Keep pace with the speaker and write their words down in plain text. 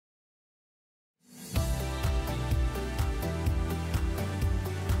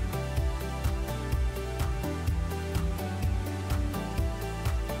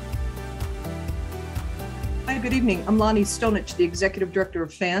good evening. I'm Lonnie Stonich, the Executive Director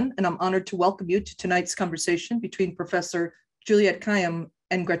of FAN, and I'm honored to welcome you to tonight's conversation between Professor Juliette Kayyem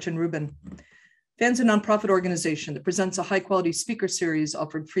and Gretchen Rubin. FAN's a nonprofit organization that presents a high-quality speaker series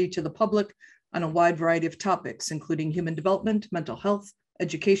offered free to the public on a wide variety of topics, including human development, mental health,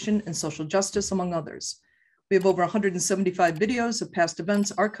 education, and social justice, among others. We have over 175 videos of past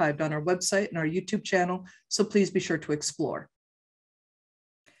events archived on our website and our YouTube channel, so please be sure to explore.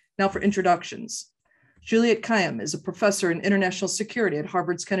 Now for introductions. Juliette Kayyem is a professor in international security at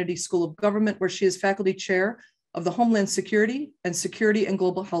Harvard's Kennedy School of Government, where she is faculty chair of the Homeland Security and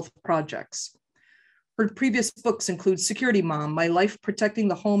Global Health projects. Her previous books include Security Mom, My Life Protecting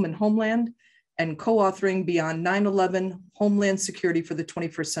the Home and Homeland, and co-authoring Beyond 9/11, Homeland Security for the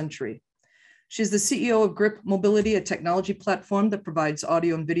 21st Century. She's the CEO of Grip Mobility, a technology platform that provides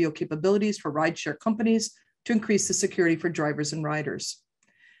audio and video capabilities for rideshare companies to increase the security for drivers and riders.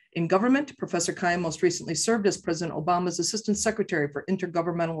 In government, Professor Kayyem most recently served as President Obama's Assistant Secretary for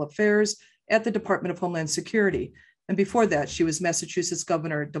Intergovernmental Affairs at the Department of Homeland Security. And before that, she was Massachusetts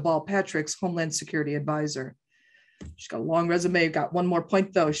Governor Deval Patrick's Homeland Security Advisor. She's got a long resume. Got one more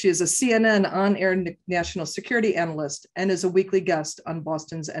point though. She is a CNN on-air national security analyst and is a weekly guest on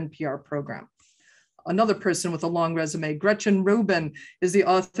Boston's NPR program. Another person with a long resume, Gretchen Rubin, is the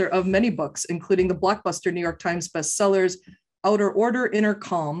author of many books, including the blockbuster New York Times bestsellers, Outer Order, Inner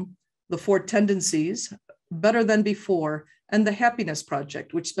Calm, The Four Tendencies, Better Than Before, and The Happiness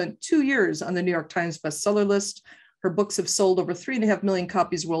Project, which spent 2 years on the New York Times bestseller list. Her books have sold over 3.5 million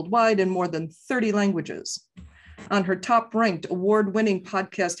copies worldwide in more than 30 languages. On her top-ranked, award-winning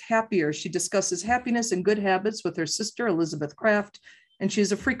podcast, Happier, she discusses happiness and good habits with her sister, Elizabeth Kraft, and she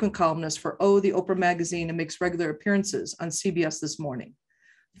is a frequent columnist for the Oprah magazine, and makes regular appearances on CBS This Morning.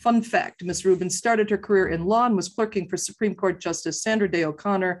 Fun fact, Ms. Rubin started her career in law and was clerking for Supreme Court Justice Sandra Day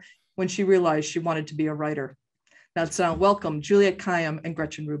O'Connor when she realized she wanted to be a writer. Now it's welcome, Juliette Kayyem and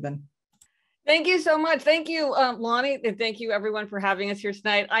Gretchen Rubin. Thank you so much. Thank you, Lonnie, and thank you everyone for having us here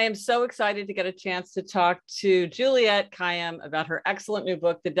tonight. I am so excited to get a chance to talk to Juliette Kayyem about her excellent new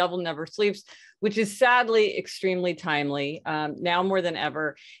book, The Devil Never Sleeps, which is sadly extremely timely, now more than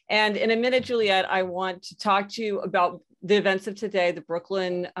ever. And in a minute, Juliette, I want to talk to you about the events of today, the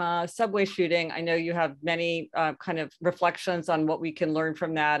Brooklyn subway shooting. I know you have many kind of reflections on what we can learn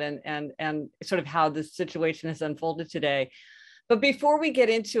from that and sort of how this situation has unfolded today. But before we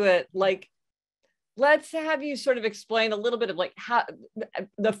get into it, let's have you sort of explain a little bit of how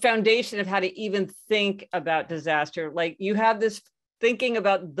the foundation of how to even think about disaster. You have this thinking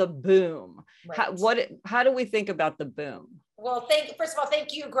about the boom. Right. How do we think about the boom? Well, first of all,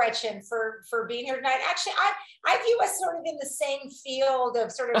 thank you, Gretchen, for being here tonight. Actually, I view us sort of in the same field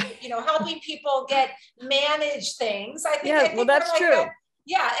of sort of, helping people manage things. I think that's true. That.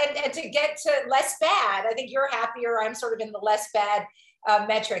 Yeah, and to get to less bad. I think you're happier. I'm sort of in the less bad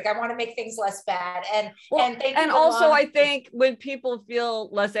metric. I want to make things less bad. And also, I think when people feel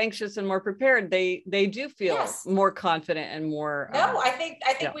less anxious and more prepared, they do feel more confident and more. No, I think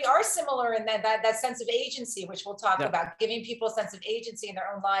we are similar in that sense of agency, which we'll talk about, giving people a sense of agency in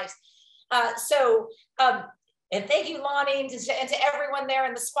their own lives. And thank you, Lonnie, and to everyone there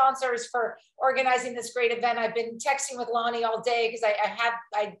and the sponsors for organizing this great event. I've been texting with Lonnie all day because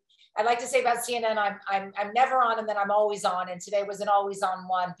I like to say about CNN, I'm never on and then I'm always on. And today was an always on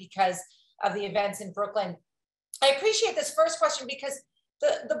one because of the events in Brooklyn. I appreciate this first question because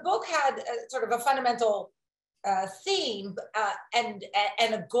the book had sort of a fundamental theme and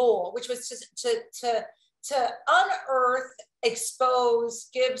a goal, which was to unearth, expose,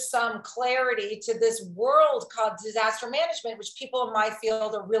 give some clarity to this world called disaster management, which people in my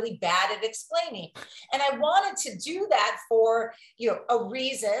field are really bad at explaining. And I wanted to do that for a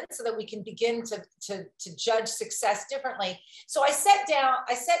reason so that we can begin to judge success differently. So I set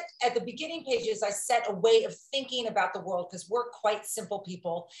at the beginning pages, I set a way of thinking about the world because we're quite simple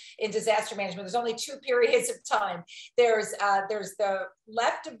people in disaster management. There's only 2 periods of time. There's the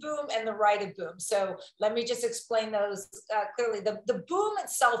left of boom and the right of boom. So let me just explain those clearly. The boom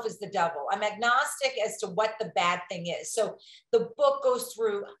itself is the devil. I'm agnostic as to what the bad thing is. So the book goes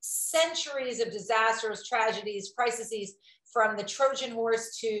through centuries of disasters, tragedies, crises, from the Trojan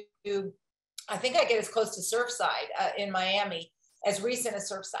horse to, I think I get as close to Surfside in Miami, as recent as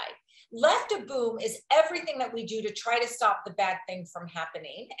Surfside. Left of boom is everything that we do to try to stop the bad thing from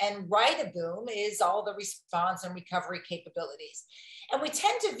happening. And right of boom is all the response and recovery capabilities. And we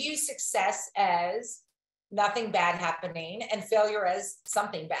tend to view success as nothing bad happening and failure as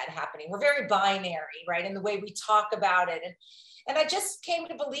something bad happening. We're very binary, right? In the way we talk about it. And I just came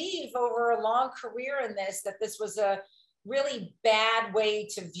to believe over a long career in this, that this was a really bad way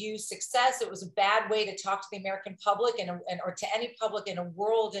to view success. It was a bad way to talk to the American public or to any public in a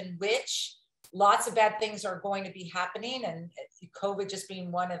world in which lots of bad things are going to be happening, and COVID just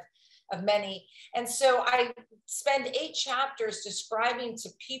being one of many. And so I spend 8 chapters describing to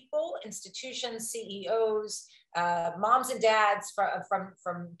people, institutions, CEOs, moms and dads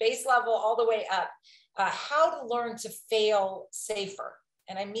from base level all the way up, how to learn to fail safer.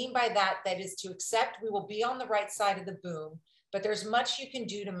 And I mean by that is to accept we will be on the right side of the boom, but there's much you can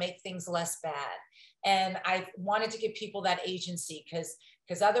do to make things less bad. And I wanted to give people that agency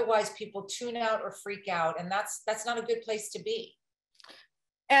because otherwise people tune out or freak out, and that's not a good place to be.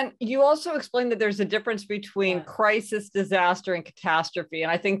 And you also explained that there's a difference between crisis, disaster, and catastrophe.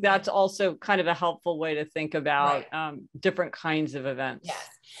 And I think that's also kind of a helpful way to think about different kinds of events. Yes.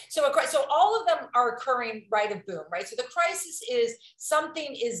 So all of them are occurring right of boom, right? So the crisis is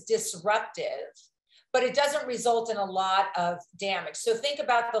something is disruptive, but it doesn't result in a lot of damage. So think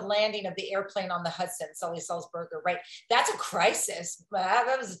about the landing of the airplane on the Hudson, Sully Sulzberger, right? That's a crisis.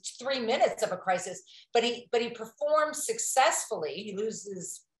 That was 3 minutes of a crisis, but he performs successfully. He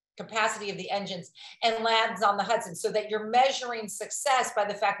loses capacity of the engines and lands on the Hudson, so that you're measuring success by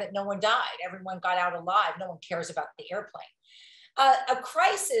the fact that no one died. Everyone got out alive. No one cares about the airplane. A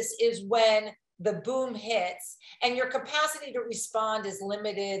crisis is when the boom hits and your capacity to respond is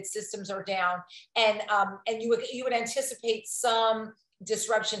limited, systems are down, and you would anticipate some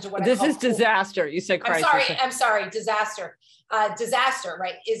disruption to what this is disaster. You said crisis. I'm sorry, disaster. Disaster,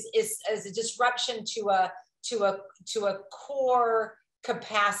 right, is a disruption to a core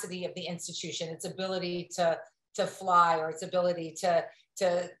capacity of the institution, its ability to fly, or its ability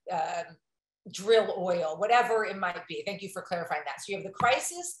to drill oil, whatever it might be. Thank you for clarifying that. So you have the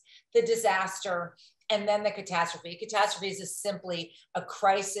crisis, the disaster, and then the catastrophe. Catastrophe is simply a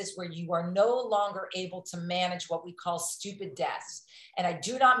crisis where you are no longer able to manage what we call stupid deaths. And I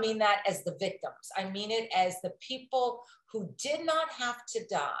do not mean that as the victims. I mean it as the people who did not have to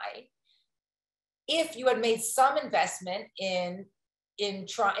die if you had made some investment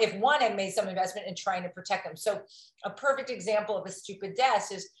if one had made some investment in trying to protect them. So a perfect example of a stupid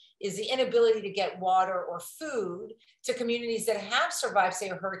death is the inability to get water or food to communities that have survived, say,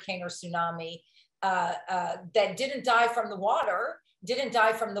 a hurricane or tsunami, that didn't die from the water, didn't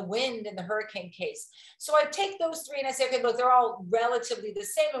die from the wind in the hurricane case. So I take those 3 and I say, okay, look, they're all relatively the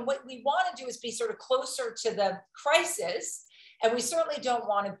same. And what we want to do is be sort of closer to the crisis. And we certainly don't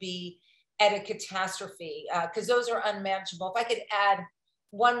want to be at a catastrophe, because those are unmanageable. If I could add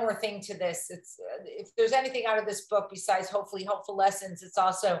one more thing to this, it's if there's anything out of this book besides hopefully helpful lessons, it's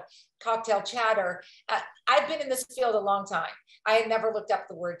also cocktail chatter. I've been in this field a long time. I had never looked up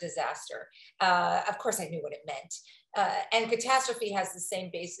the word disaster. Of course, I knew what it meant. And catastrophe has the same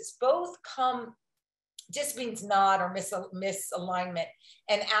basis. Both come, dis means not or misalignment,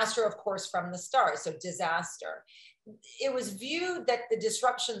 and astro, of course, from the stars, so disaster. It was viewed that the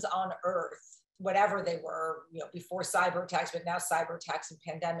disruptions on Earth, whatever they were, before cyber attacks, but now cyber attacks and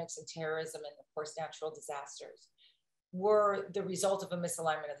pandemics and terrorism and of course natural disasters, were the result of a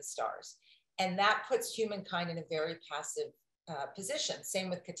misalignment of the stars. And that puts humankind in a very passive position. Same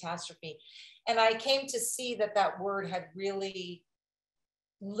with catastrophe. And I came to see that word had really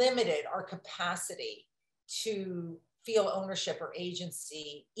limited our capacity to feel ownership or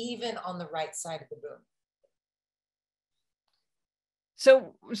agency, even on the right side of the boom.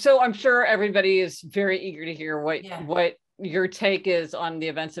 So I'm sure everybody is very eager to hear what your take is on the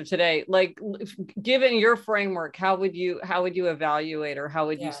events of today. Like, given your framework, how would you evaluate, or how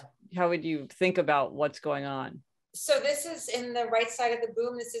would you think about what's going on? So this is in the right side of the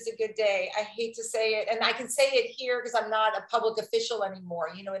boom. This is a good day. I hate to say it, and I can say it here because I'm not a public official anymore,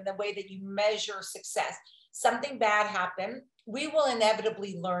 in the way that you measure success. Something bad happened. We will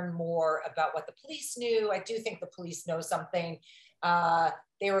inevitably learn more about what the police knew. I do think the police know something.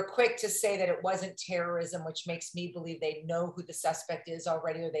 They were quick to say that it wasn't terrorism, which makes me believe they know who the suspect is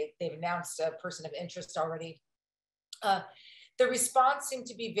already, or they've announced a person of interest already. The response seemed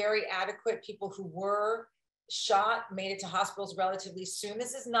to be very adequate. People who were shot made it to hospitals relatively soon.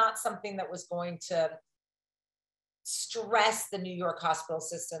 This is not something that was going to stress the New York hospital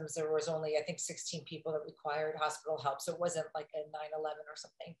systems. There was only, I think, 16 people that required hospital help. So it wasn't like a 9/11 or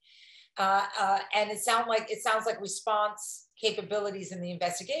something. And it sounds like response capabilities in the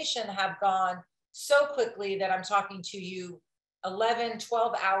investigation have gone so quickly that I'm talking to you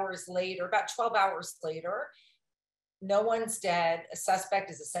 12 hours later, about 12 hours later, no one's dead. A suspect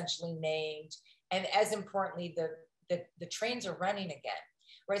is essentially named. And as importantly, the trains are running again.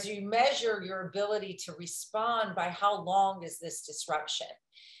 right? So you measure your ability to respond by how long is this disruption.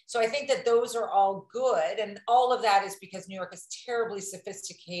 So I think that those are all good. And all of that is because New York is terribly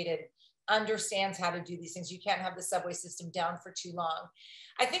sophisticated, understands how to do these things. You can't have the subway system down for too long.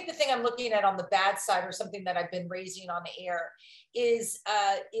 I think the thing I'm looking at on the bad side, or something that I've been raising on the air, is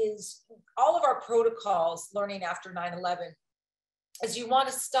all of our protocols learning after 9/11, is you want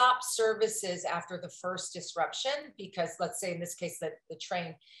to stop services after the first disruption, because let's say in this case, the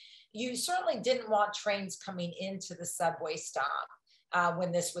train, you certainly didn't want trains coming into the subway stop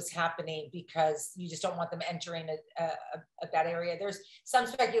when this was happening, because you just don't want them entering that area. There's some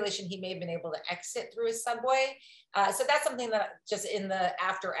speculation he may have been able to exit through a subway. So that's something that just in the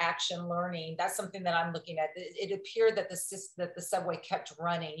after action learning, that's something that I'm looking at. It appeared that the subway kept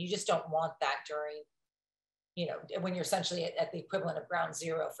running. You just don't want that during, when you're essentially at the equivalent of ground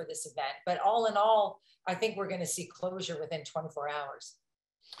zero for this event. But all in all, I think we're going to see closure within 24 hours.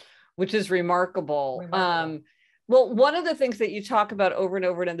 Which is remarkable. Well, one of the things that you talk about over and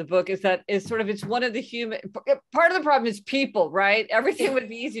over in the book is that it's one of the part of the problem is people, right? Everything would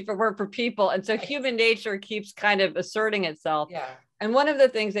be easy if it weren't for people. And so human nature keeps kind of asserting itself. Yeah. And one of the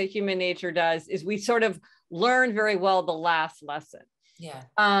things that human nature does is we sort of learn very well the last lesson. Yeah.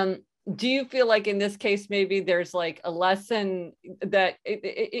 Do you feel like in this case, maybe there's like a lesson that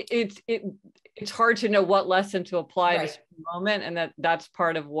it's hard to know what lesson to apply to this moment, and that's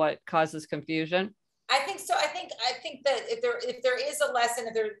part of what causes confusion? I think so. I think that if there is a lesson,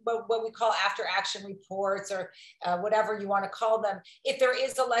 if there what we call after action reports, or whatever you want to call them, if there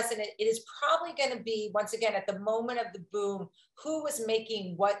is a lesson, it is probably going to be, once again, at the moment of the boom, who was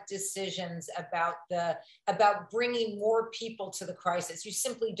making what decisions about bringing more people to the crisis. You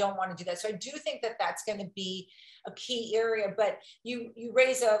simply don't want to do that. So I do think that that's going to be a key area. But you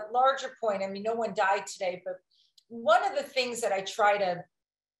raise a larger point. I mean, no one died today, but one of the things that I try to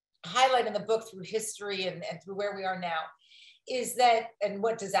highlight in the book through history and through where we are now is that, and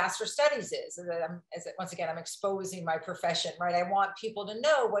what disaster studies is, once again, I'm exposing my profession, right? I want people to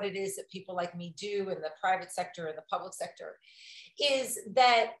know what it is that people like me do in the private sector and the public sector, is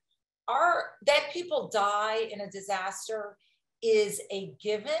that that people die in a disaster is a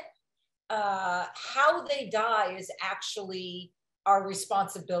given. How they die is actually our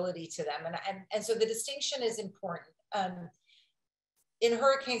responsibility to them. And so the distinction is important. In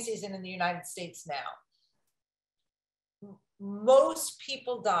hurricane season in the United States now, most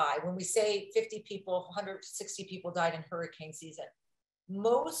people die. When we say 50 people, 160 people died in hurricane season,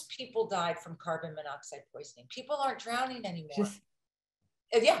 most people died from carbon monoxide poisoning. People aren't drowning anymore.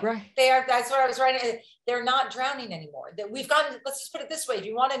 Yeah, right. They are. That's what I was writing. They're not drowning anymore. That we've gotten. Let's just put it this way: if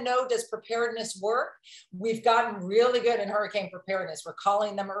you want to know, does preparedness work? We've gotten really good in hurricane preparedness. We're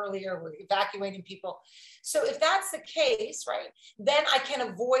calling them earlier. We're evacuating people. So if that's the case, right, then I can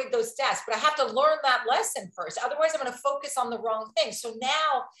avoid those deaths. But I have to learn that lesson first. Otherwise, I'm going to focus on the wrong thing. So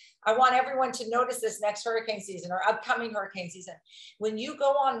now I want everyone to notice this next hurricane season or upcoming hurricane season. When you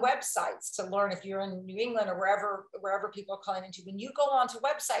go on websites to learn, if you're in New England or wherever people are calling into, when you go onto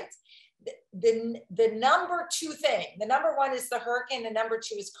websites, the number two thing, the number one is the hurricane, the number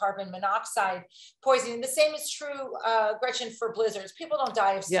two is carbon monoxide poisoning. The same is true, Gretchen, for blizzards. People don't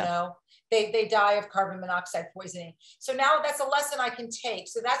die of snow. They die of carbon monoxide poisoning. So now that's a lesson I can take.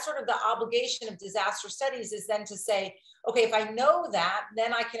 So that's sort of the obligation of disaster studies, is then to say, okay, if I know that,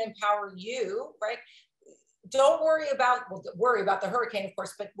 then I can empower you, right? Don't worry about the hurricane, of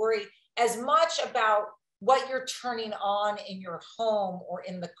course, but worry as much about what you're turning on in your home or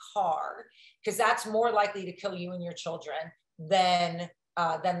in the car, because that's more likely to kill you and your children than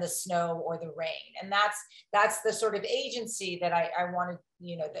the snow or the rain. And that's the sort of agency that I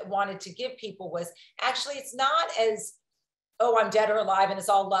wanted to give people, was actually, it's not as, oh, I'm dead or alive and it's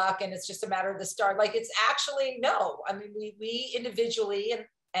all luck and it's just a matter of the star. Like, it's actually, no. I mean, we individually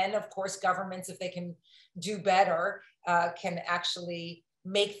and of course governments, if they can do better, can actually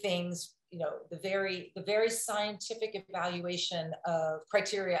make things, the very scientific evaluation of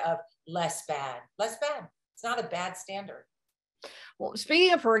criteria of less bad. It's not a bad standard. Well,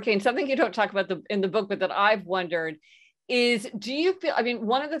 speaking of hurricanes, something you don't talk about in the book, but that I've wondered is, do you feel, I mean,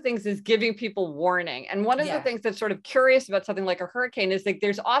 one of the things is giving people warning. And one of the things that's sort of curious about something like a hurricane is like,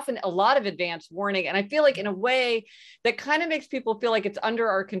 there's often a lot of advance warning. And I feel like in a way that kind of makes people feel like it's under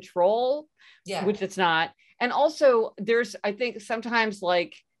our control, which it's not. And also there's, I think sometimes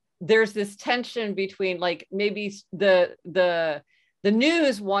like, there's this tension between like, maybe the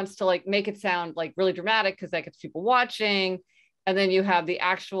news wants to like make it sound like really dramatic because that gets people watching. And then you have the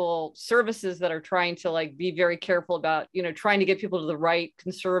actual services that are trying to like be very careful about, trying to get people to the right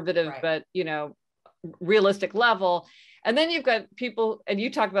conservative, but, realistic level. And then you've got people, and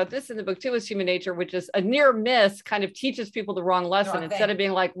you talk about this in the book too, is human nature, which is a near miss kind of teaches people the wrong lesson. Instead of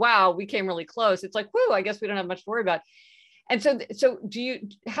being like, wow, we came really close. It's like, whoo, I guess we don't have much to worry about. And so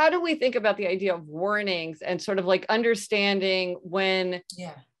how do we think about the idea of warnings and sort of like understanding when,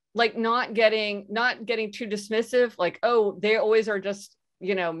 like not getting too dismissive, like, oh, they always are just,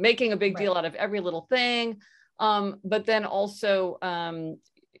 you know, making a big deal out of every little thing. But then also,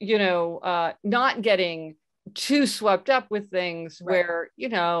 you know, not getting too swept up with things where, you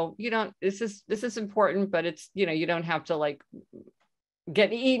know, you don't, this is important, but it's, you know, you don't have to like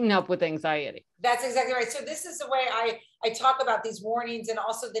get eaten up with anxiety. That's exactly right. So this is the way I talk about these warnings and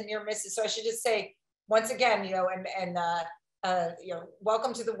also the near misses. So I should just say, once again, you know, you know,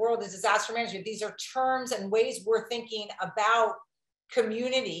 welcome to the world of disaster management. These are terms and ways we're thinking about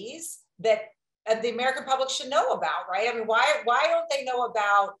communities that the American public should know about, right? I mean, why don't they know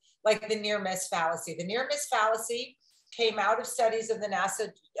about like the near miss fallacy? The near miss fallacy came out of studies of the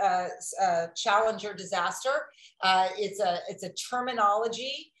NASA Challenger disaster. It's a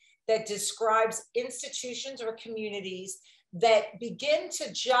terminology that describes institutions or communities that begin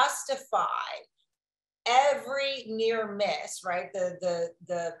to justify every near miss, right? The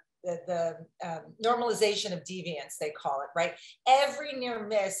normalization of deviance, they call it, right? Every near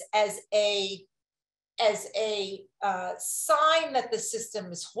miss as a sign that the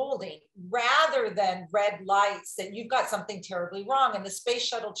system is holding, rather than red lights that you've got something terribly wrong. In the Space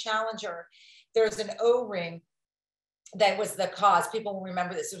Shuttle Challenger, there's an O-ring that was the cause. People will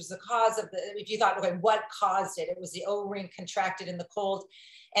remember this. It was the cause of if you thought, okay, what caused it? It was the O-ring contracted in the cold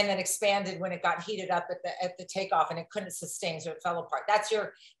and then expanded when it got heated up at the takeoff, and it couldn't sustain, so it fell apart. That's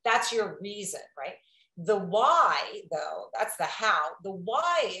your reason, right? The why, though, that's the how. The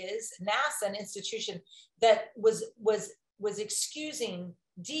why is NASA, an institution that was excusing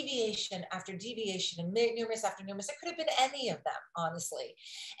deviation after deviation and near miss after near miss. It could have been any of them, honestly.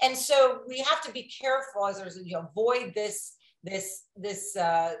 And so we have to be careful as there's, you know, avoid this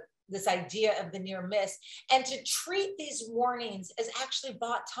idea of the near miss, and to treat these warnings as actually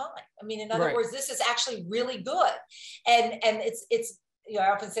bought time. I mean, in other words, this is actually really good. And it's, you know,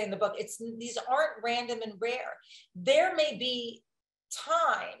 I often say in the book, these aren't random and rare. There may be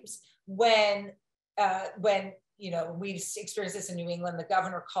times when, you know, we've experienced this in New England, the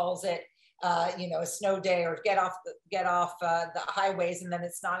governor calls it, you know, a snow day, or get off the highways, and then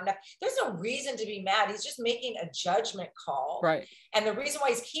it's not enough. There's no reason to be mad. He's just making a judgment call. Right. And the reason why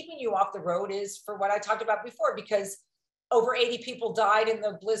he's keeping you off the road is for what I talked about before, because over 80 people died in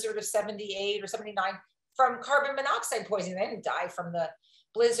the blizzard of 78 or 79 from carbon monoxide poisoning. They didn't die from the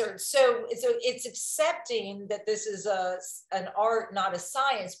blizzard. So it's accepting that this is an art, not a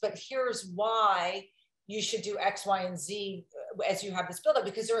science, but here's why you should do X, Y, and Z as you have this buildup,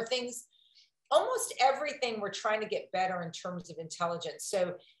 because there are things, almost everything we're trying to get better in terms of intelligence.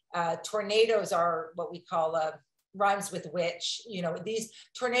 So tornadoes are what we call rhymes with witch. You know, these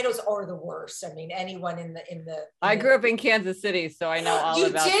tornadoes are the worst. I mean, anyone in the I grew up in Kansas City, so I know all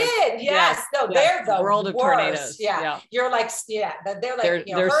about it. You did? Yes. No, they're the world of worst. Tornadoes. Yeah. You're like, they're like,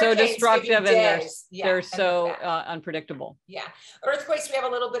 they're so destructive, and they're so unpredictable. Yeah. Earthquakes, we have a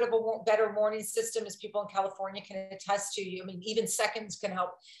little bit of a better warning system, as people in California can attest to. I mean, even seconds can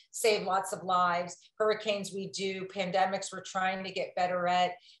help save lots of lives. Hurricanes, we do. Pandemics, we're trying to get better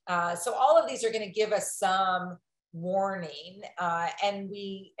at. So all of these are going to give us some warning, and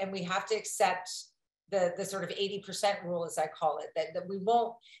we have to accept the sort of 80% rule, as I call it, that we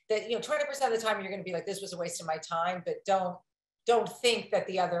won't, that, you know, 20% of the time you're going to be like, this was a waste of my time, but don't think that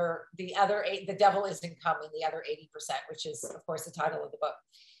the devil isn't coming, the other 80%, which is of course the title of the book.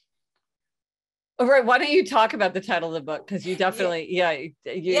 All right, why don't you talk about the title of the book? Because you definitely,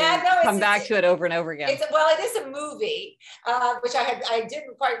 come back to it over and over again. It is a movie, which I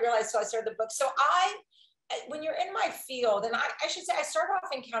didn't quite realize until I started the book. So when you're in my field, and I should say I started off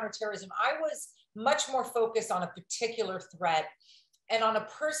in counterterrorism, I was much more focused on a particular threat. And on a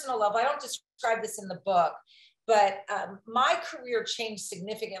personal level, I don't describe this in the book, but my career changed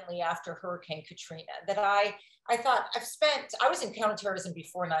significantly after Hurricane Katrina. That I thought I was in counterterrorism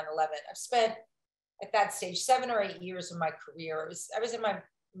before 9/11. I've spent at that stage 7 or 8 years of my career. I was in my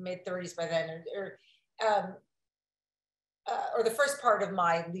mid 30s by then, or the first part of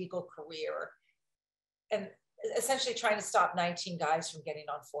my legal career, and essentially trying to stop 19 guys from getting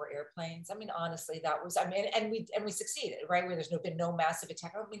on 4 airplanes. I mean, honestly, that was, and we succeeded, right? Where there's been no massive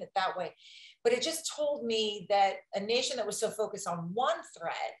attack. I don't mean it that way, but it just told me that a nation that was so focused on one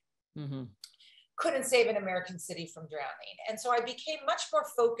threat couldn't save an American city from drowning. And so I became much more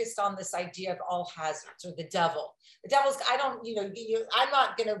focused on this idea of all hazards, or the devil. The devil's, I'm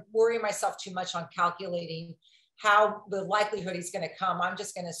not going to worry myself too much on calculating how the likelihood he's going to come. I'm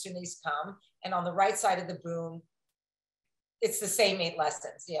just going to assume he's come. And on the right side of the boom, it's the same 8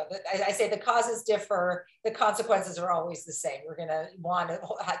 lessons. You know, I say the causes differ, the consequences are always the same. We're going to want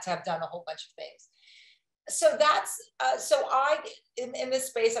to have done a whole bunch of things. So that's, so in this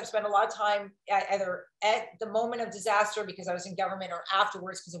space, I've spent a lot of time either at the moment of disaster because I was in government, or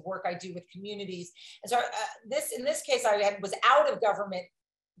afterwards because of work I do with communities. And so in this case, I was out of government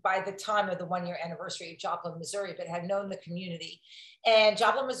by the time of the 1-year anniversary of Joplin, Missouri, but had known the community. And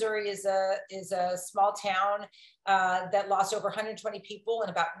Joplin, Missouri is a small town that lost over 120 people in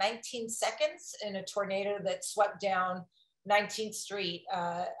about 19 seconds in a tornado that swept down 19th Street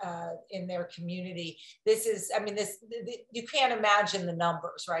in their community. This is, I mean, you can't imagine the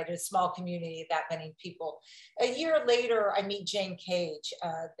numbers, right? A small community, that many people. A year later, I meet Jane Cage.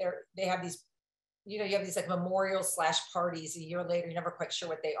 They have these, you know, you have these like memorials / parties a year later. You're never quite sure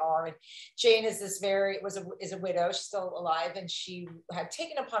what they are. And Jane is is a widow. She's still alive, and she had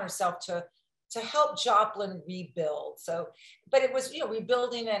taken upon herself to help Joplin rebuild. So, but it was, you know,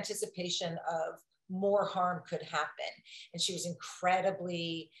 rebuilding in anticipation of more harm could happen. And she was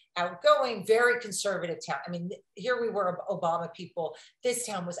incredibly outgoing, very conservative town. I mean, here we were Obama people. This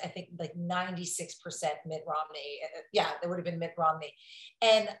town was, I think, like 96% Mitt Romney. Yeah, it would have been Mitt Romney.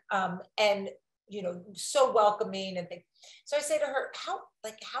 And you know, so welcoming and things. So I say to her,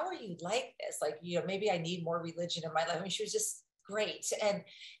 how are you like this? Like, you know, maybe I need more religion in my life. I mean, she was just great. And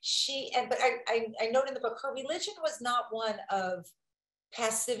but I note in the book, her religion was not one of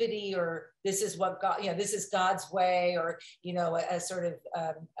passivity or this is what God, you know, this is God's way, or, you know, a sort of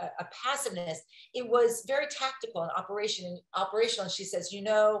a passiveness. It was very tactical and operational. And she says, you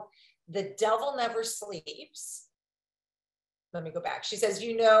know, the devil never sleeps. Let me go back. She says,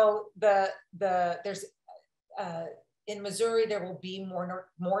 you know, there's in Missouri, there will be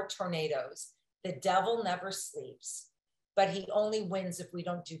more tornadoes. The devil never sleeps, but he only wins if we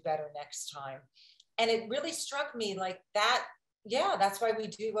don't do better next time. And it really struck me like that. Yeah, that's why we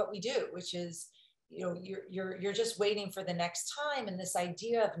do what we do, which is, you know, you're just waiting for the next time. And this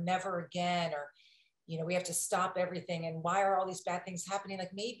idea of never again, or, you know, we have to stop everything. And why are all these bad things happening?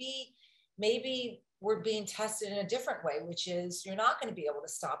 Like maybe we're being tested in a different way, which is you're not going to be able to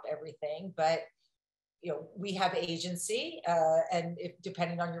stop everything, but, you know, we have agency. And if,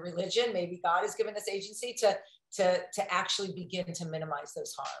 depending on your religion, maybe God has given us agency to actually begin to minimize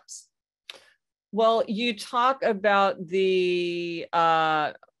those harms. Well, you talk about the,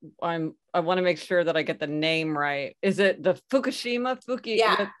 I want to make sure that I get the name right. Is it the Fukushima?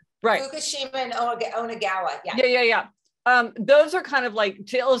 Yeah, right. Fukushima and Onagawa. Yeah. Yeah. Those are kind of like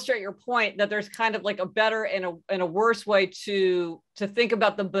to illustrate your point that there's kind of like a better and a worse way to think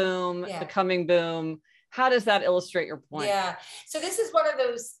about the boom, the coming boom. How does that illustrate your point? Yeah. So this is one of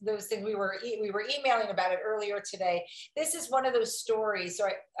those things we were emailing about it earlier today. This is one of those stories,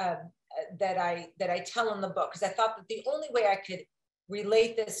 right? That I tell in the book, because I thought that the only way I could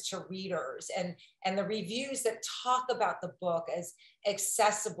relate this to readers and the reviews that talk about the book as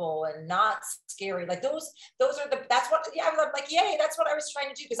accessible and not scary, like that's what, yeah, I'm like, yay, that's what I was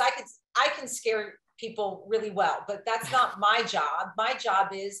trying to do, because I can scare people really well, but that's not my job. My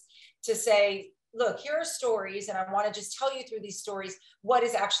job is to say, look, here are stories, and I want to just tell you through these stories what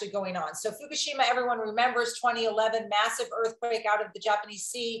is actually going on. So Fukushima, everyone remembers 2011, massive earthquake out of the Japanese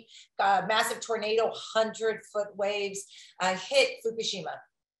Sea, massive tornado, 100-foot waves hit Fukushima,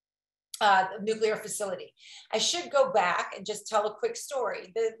 nuclear facility. I should go back and just tell a quick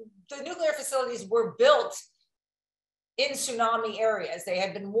story. The nuclear facilities were built in tsunami areas. They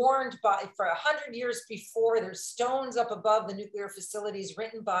had been warned for 100 years before. There's stones up above the nuclear facilities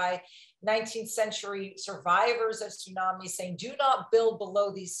written by 19th century survivors of tsunamis saying, do not build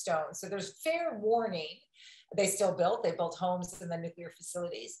below these stones. So there's fair warning. They built homes in the nuclear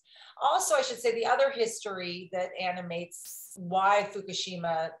facilities. Also, I should say the other history that animates why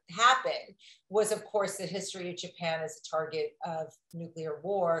Fukushima happened was, of course, the history of Japan as a target of nuclear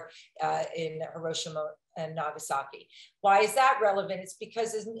war in Hiroshima and Nagasaki. Why is that relevant? It's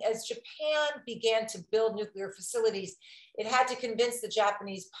because as Japan began to build nuclear facilities, it had to convince the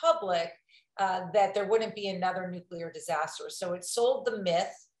Japanese public that there wouldn't be another nuclear disaster. So it sold the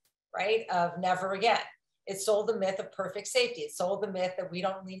myth, right, of never again. It sold the myth of perfect safety. It sold the myth that we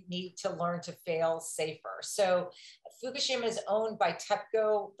don't need to learn to fail safer. So Fukushima is owned by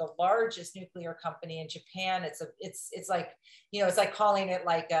TEPCO, the largest nuclear company in Japan. It's like, you know, it's like calling it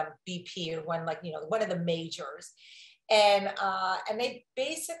like BP or one of the majors. And they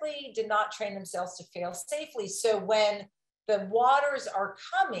basically did not train themselves to fail safely. So when the waters are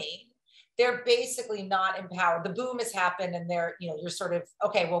coming, they're basically not empowered. The boom has happened and they're, you're sort of,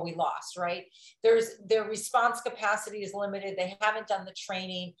 okay, well, we lost, right? Their response capacity is limited. They haven't done the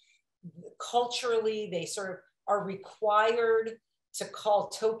training. Culturally, they sort of are required to call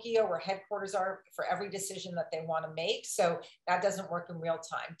Tokyo, where headquarters are, for every decision that they want to make. So that doesn't work in real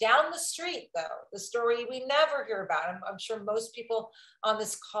time. Down the street, though, the story we never hear about, I'm sure most people on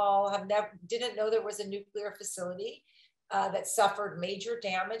this call didn't know there was a nuclear facility that suffered major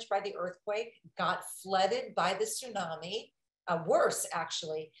damage by the earthquake, got flooded by the tsunami, worse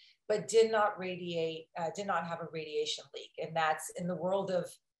actually, but did not have a radiation leak. And that's in the world of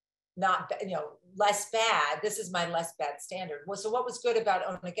not, less bad. This is my less bad standard. So what was good about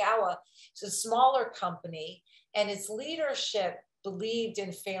Onagawa? It's a smaller company, and its leadership believed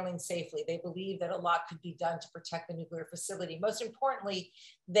in failing safely. They believed that a lot could be done to protect the nuclear facility. Most importantly,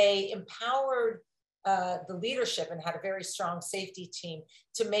 they empowered the leadership and had a very strong safety team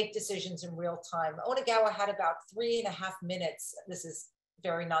to make decisions in real time. Onagawa had about 3.5 minutes. This is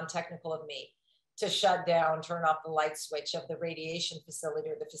very non-technical of me, to shut down, turn off the light switch of the radiation facility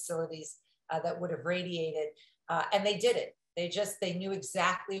or the facilities that would have radiated. And they did it. They knew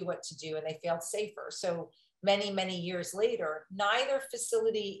exactly what to do, and they failed safer. So many, many years later, neither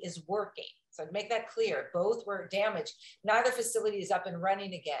facility is working. So to make that clear, both were damaged. Neither facility is up and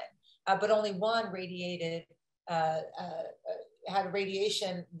running again, but only one had a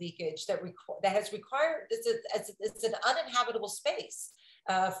radiation leakage that has required, it's an uninhabitable space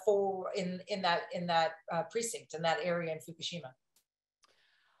in that precinct, in that area in Fukushima.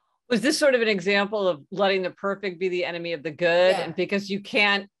 Was this sort of an example of letting the perfect be the enemy of the good? Yeah. And because you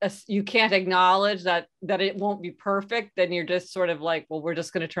can't acknowledge that it won't be perfect, then you're just sort of like, well, we're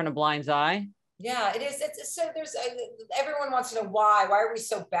just going to turn a blind eye. Yeah, it is. So there's everyone wants to know why are we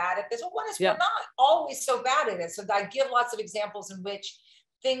so bad at this? Well, one is we're not always so bad at it. So I give lots of examples in which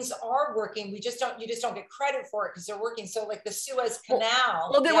things are working. You just don't get credit for it because they're working. So like the Suez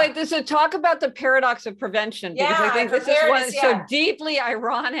Canal. Wait, so talk about the paradox of prevention, because I think this is one so deeply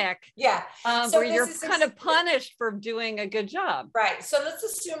ironic. Yeah. Where you're kind of punished for doing a good job. Right. So let's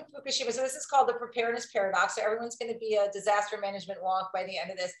assume Fukushima. So this is called the preparedness paradox. So everyone's going to be a disaster management wonk by the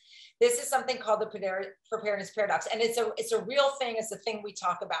end of this. This is something called the preparedness paradox. And it's a real thing. It's a thing we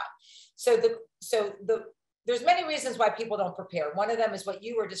talk about. There's many reasons why people don't prepare. One of them is what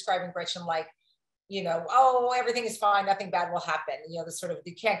you were describing, Gretchen, like, everything is fine, nothing bad will happen. The sort of,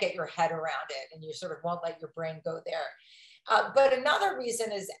 you can't get your head around it and you sort of won't let your brain go there. But another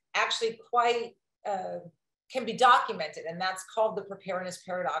reason is actually quite, can be documented, and that's called the preparedness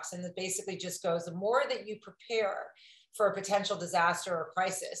paradox. And it basically just goes, the more that you prepare for a potential disaster or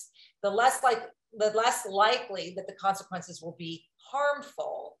crisis, the less likely that the consequences will be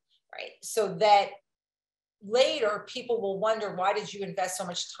harmful, right? So that later people will wonder, why did you invest so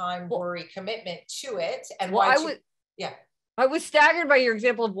much time, worry, commitment to it? And I was staggered by your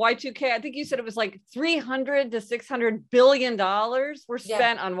example of Y2K. I think you said it was like $300 to $600 billion were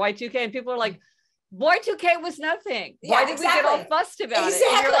spent on Y2K, and people are like, Y2K was nothing. Why did we get all fussed about it?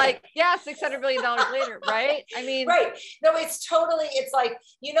 And you're like, $600 billion later, right? I mean, right. No, it's like,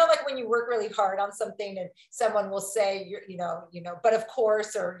 like when you work really hard on something and someone will say, but of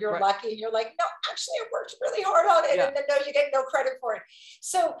course, or you're lucky, and you're like, no, actually I worked really hard on it. And then no, you get no credit for it.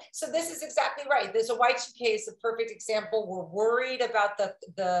 So this is exactly right. There's a Y2K is a perfect example. We're worried about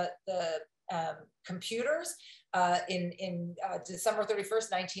the computers. In December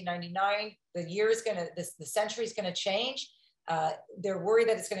 31st, 1999, the century is going to change. They're worried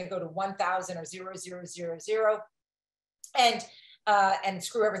that it's going to go to 1,000 or 0000 and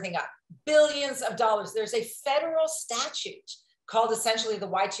screw everything up. Billions of dollars. There's a federal statute called essentially the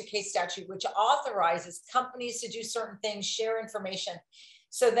Y2K statute, which authorizes companies to do certain things, share information.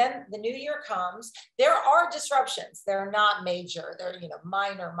 So then the new year comes, there are disruptions. They're not major. They're,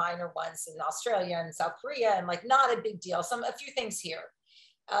 minor ones in Australia and South Korea, and like not a big deal. A few things here,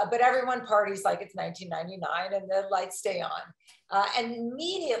 but everyone parties like it's 1999 and the lights stay on. And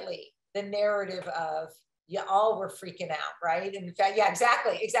immediately the narrative of, all were freaking out, right? And in fact,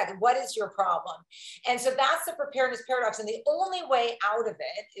 exactly. What is your problem? And so that's the preparedness paradox. And the only way out of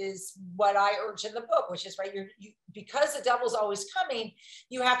it is what I urge in the book, which is, right, because the devil's always coming,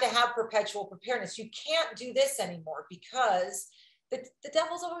 you have to have perpetual preparedness. You can't do this anymore because the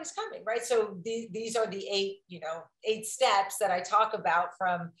devil's always coming, right? So these are the 8 steps that I talk about,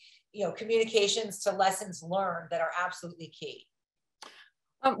 from, communications to lessons learned, that are absolutely key.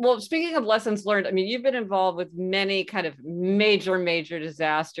 Well, speaking of lessons learned, I mean, you've been involved with many kind of major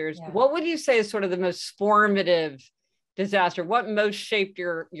disasters. Yeah. What would you say is sort of the most formative disaster? What most shaped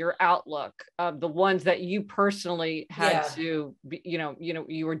your outlook of the ones that you personally had to be,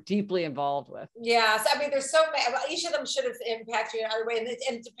 you were deeply involved with? Yes, I mean, there's so many. Each of them should have impacted you in another way, and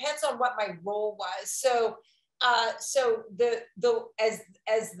it depends on what my role was. So, as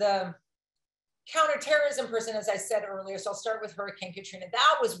the counterterrorism person, as I said earlier, so I'll start with Hurricane Katrina.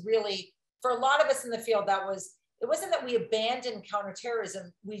 That was really, for a lot of us in the field, it wasn't that we abandoned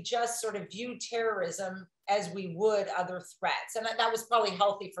counterterrorism. We just sort of viewed terrorism as we would other threats. And that was probably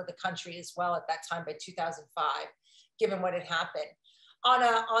healthy for the country as well at that time by 2005, given what had happened. On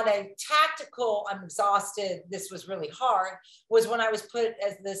a tactical, I'm exhausted, this was really hard, was when I was put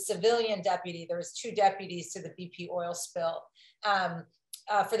as the civilian deputy. There was 2 deputies to the BP oil spill,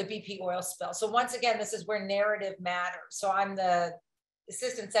 for the BP oil spill. So once again, this is where narrative matters. So I'm the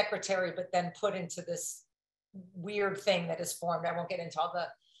assistant secretary, but then put into this weird thing that is formed. I won't get into all the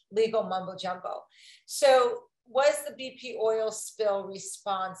legal mumbo jumbo. So was the BP oil spill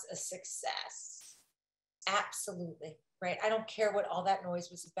response a success? Absolutely, right? I don't care what all that noise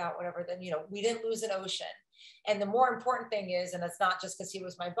was about, whatever, then, we didn't lose an ocean. And the more important thing is, and it's not just because he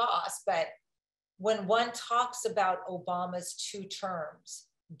was my boss, but when one talks about Obama's 2 terms,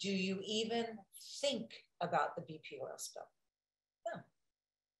 do you even think about the BP oil spill? No.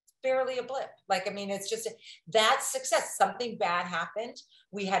 Barely a blip. It's just that success. Something bad happened.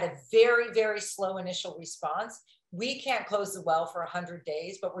 We had a very, very slow initial response. We can't close the well for 100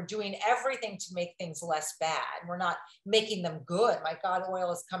 days, but we're doing everything to make things less bad. We're not making them good. My God,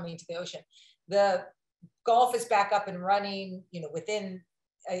 oil is coming to the ocean. The Gulf is back up and running. Within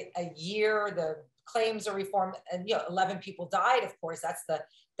a year, the claims are reformed, and 11 people died. Of course, that's the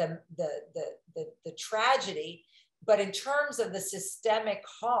tragedy. But in terms of the systemic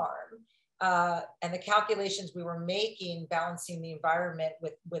harm and the calculations we were making, balancing the environment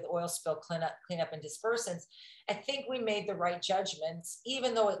with oil spill cleanup and dispersants, I think we made the right judgments,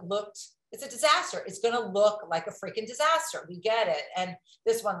 even though it's a disaster. It's going to look like a freaking disaster. We get it. And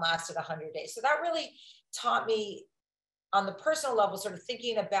this one lasted 100 days. So that really taught me on the personal level, sort of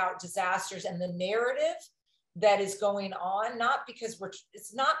thinking about disasters and the narrative that is going on, not because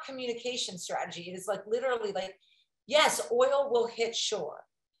it's not communication strategy. It is literally yes, oil will hit shore.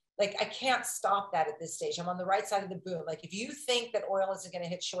 I can't stop that at this stage. I'm on the right side of the boom. If you think that oil isn't going to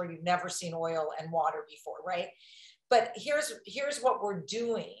hit shore, you've never seen oil and water before, right? But here's what we're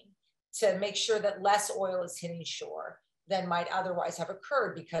doing to make sure that less oil is hitting shore than might otherwise have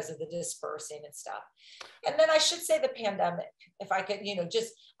occurred because of the dispersing and stuff. And then I should say the pandemic, if I could,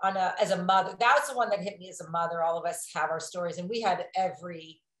 just as a mother, that's the one that hit me as a mother. All of us have our stories, and we had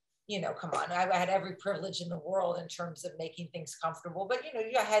every, come on, I had every privilege in the world in terms of making things comfortable. But,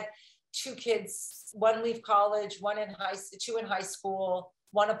 you had 2 kids, one leave college, 2 in high school,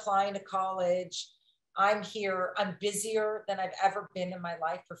 1 applying to college. I'm here, I'm busier than I've ever been in my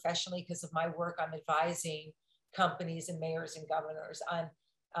life professionally because of my work. I'm advising companies and mayors and governors on,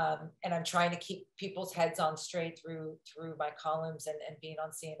 and I'm trying to keep people's heads on straight through my columns and being on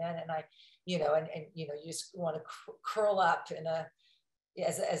CNN. And I, you just want to curl up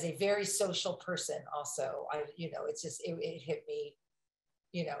as a very social person. Also, it's just, it hit me,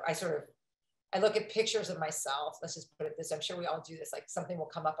 I look at pictures of myself. Let's just put it this. I'm sure we all do this. Something will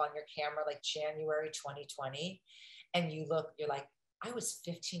come up on your camera, January 2020, and you're like, I was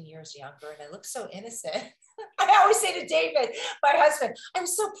 15 years younger and I look so innocent. I always say to David, my husband, I'm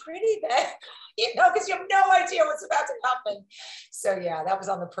so pretty then, because you have no idea what's about to happen. So yeah, that was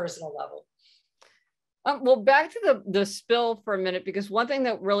on the personal level. Well, back to the spill for a minute, because one thing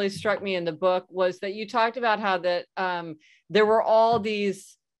that really struck me in the book was that you talked about how that there were all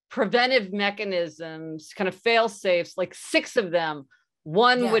these preventive mechanisms, kind of fail safes, 6 of them,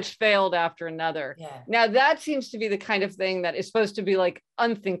 one which failed after another. Yeah. Now that seems to be the kind of thing that is supposed to be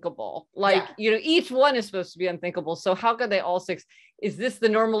unthinkable. Each one is supposed to be unthinkable. So how could they all 6? Is this the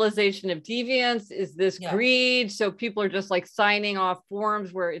normalization of deviance? Is this greed? So people are just well off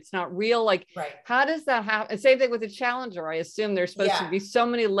forms where it's not real. Right. How does that happen? Same thing with the Challenger. I assume there's supposed to be so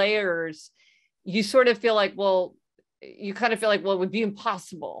many layers. You sort of feel it would be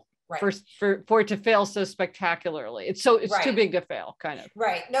impossible. Right. For it to fail so spectacularly. It's too big to fail, kind of.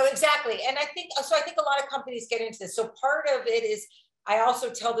 Right. No, exactly. And I think a lot of companies get into this. So part of it is, I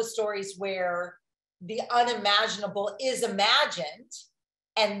also tell the stories where the unimaginable is imagined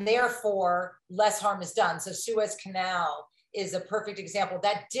and therefore less harm is done. So Suez Canal is a perfect example.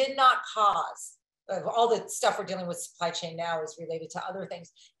 That did not cause, all the stuff we're dealing with supply chain now is related to other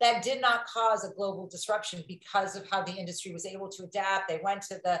things. That did not cause a global disruption because of how the industry was able to adapt. They went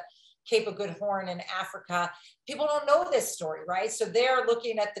to the Cape of Good Horn in Africa. People don't know this story, right? So they're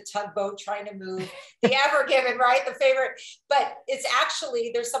looking at the tugboat trying to move the Ever Given, right? The favorite, but it's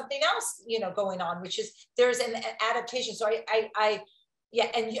actually, there's something else, going on, which is there's an adaptation. So yeah,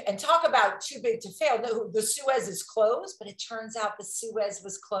 and talk about too big to fail. No, the Suez is closed, but it turns out the Suez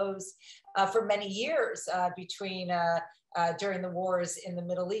was closed for many years during the wars in the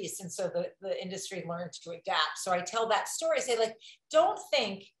Middle East. And so the industry learned to adapt. So I tell that story, I say, like, don't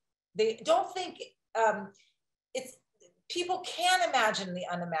think it's, people can imagine the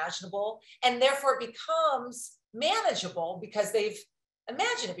unimaginable, and therefore it becomes manageable because they've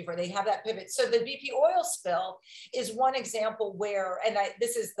imagined it before. They have that pivot. So the BP oil spill is one example where, and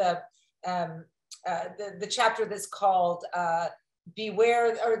this is the chapter that's called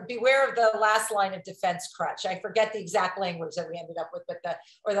beware of the last line of defense crutch. I forget the exact language that we ended up with, but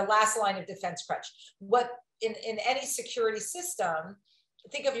the last line of defense crutch. What in any security system,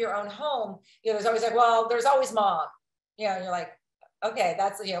 think of your own home, there's always like, well, there's always mom, you're like, okay,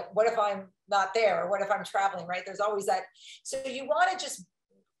 that's, what if I'm not there? Or what if I'm traveling, right? There's always that. So you want to just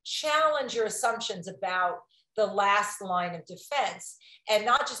challenge your assumptions about the last line of defense, and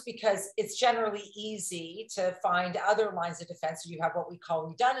not just because it's generally easy to find other lines of defense. So you have what we call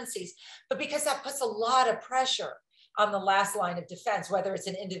redundancies, but because that puts a lot of pressure on the last line of defense, whether it's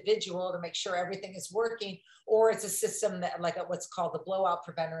an individual to make sure everything is working, or it's a system that, like what's called the blowout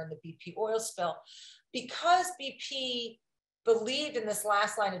preventer in the BP oil spill. Because BP believed in this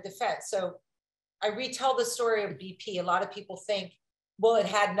last line of defense. So I retell the story of BP. A lot of people think, well, it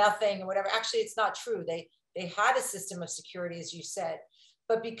had nothing or whatever. Actually, it's not true. They had a system of security, as you said,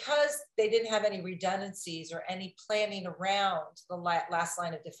 but because they didn't have any redundancies or any planning around the last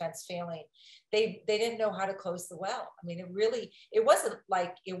line of defense failing, they didn't know how to close the well. I mean, it wasn't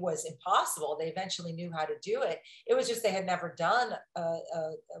like it was impossible. They eventually knew how to do it. It was just they had never done a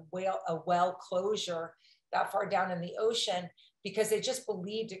well closure that far down in the ocean because they just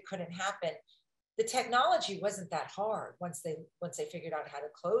believed it couldn't happen. The technology wasn't that hard once they figured out how to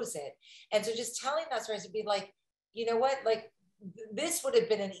close it. And so just telling that story to be like, you know what, like this would have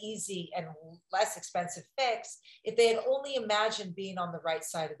been an easy and less expensive fix if they had only imagined being on the right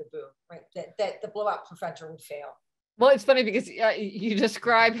side of the boom, right? That the blowout preventer would fail. Well, it's funny because you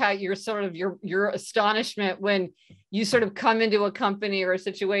describe how you're sort of your astonishment when you sort of come into a company or a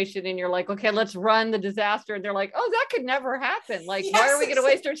situation and you're like, okay, let's run the disaster. And they're like, oh, that could never happen. Like, yes, why are we going to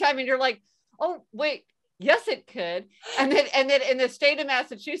waste our time? And you're like, oh, wait, yes, it could. And then in the state of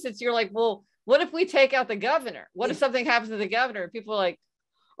Massachusetts, you're like, well, what if we take out the governor? What if something happens to the governor? People are like,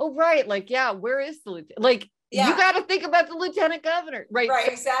 oh, right. Like, yeah, where is the lieutenant? Like, yeah. You got to think about the lieutenant governor, right?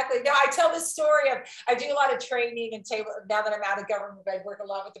 Right, exactly. No, I tell this story of, I do a lot of training and now that I'm out of government, I work a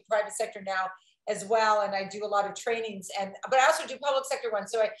lot with the private sector now as well. And I do a lot of trainings but I also do public sector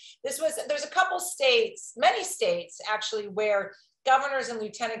ones. So there's a couple states, many states actually, where governors and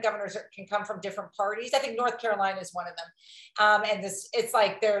lieutenant governors can come from different parties. I think North Carolina is one of them. And it's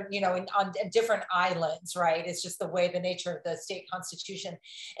like they're, on different islands, right? It's just the nature of the state constitution.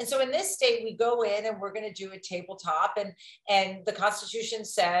 And so in this state, we go in and we're going to do a tabletop, and the Constitution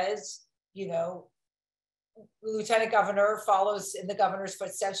says, lieutenant governor follows in the governor's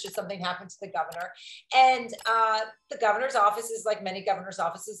footsteps should something happen to the governor. And the governor's office is like many governor's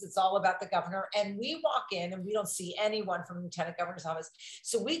offices. It's all about the governor. And we walk in and we don't see anyone from lieutenant governor's office.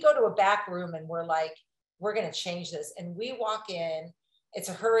 So we go to a back room and we're like, we're going to change this. And we walk in, it's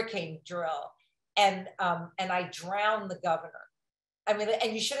a hurricane drill. And I drown the governor. I mean,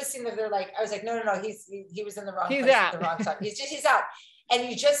 and you should have seen that they're like, I was like, no, he was in the wrong place at the wrong time. He's out. And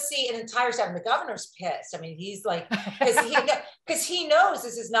you just see an entire staff, and the governor's pissed. I mean, he's like, because he knows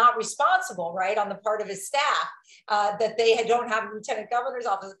this is not responsible, right, on the part of his staff, that they don't have a lieutenant governor's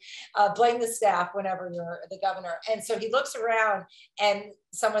office. Blame the staff whenever you're the governor. And so he looks around and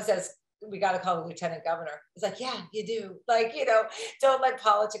someone says, we got to call the lieutenant governor. He's like, yeah, you do. Like, don't let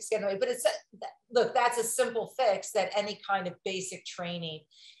politics get in the way. But look, that's a simple fix that any kind of basic training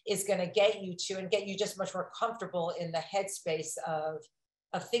is going to get you to, and get you just much more comfortable in the headspace of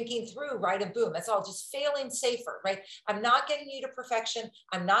thinking through, right, a boom. That's all, just failing safer, right? I'm not getting you to perfection.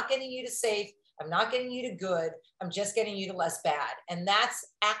 I'm not getting you to safe. I'm not getting you to good. I'm just getting you to less bad. And that's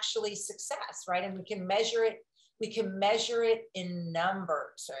actually success, right? And we can measure it. We can measure it in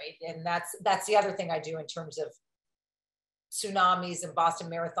numbers, right? And that's the other thing I do in terms of tsunamis and Boston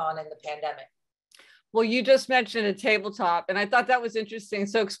Marathon and the pandemic. Well, you just mentioned a tabletop, and I thought that was interesting.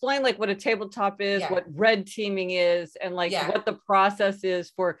 So explain like what a tabletop is, what red teaming is, and like what the process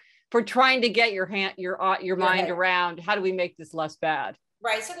is for trying to get your mind around how do we make this less bad?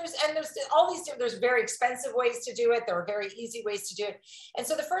 Right. So there's all these, there's very expensive ways to do it. There are very easy ways to do it. And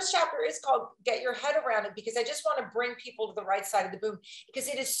so the first chapter is called Get Your Head Around It, because I just want to bring people to the right side of the boom, because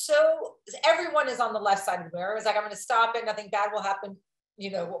it is so, everyone is on the left side of the boom. It's like, I'm going to stop it. Nothing bad will happen.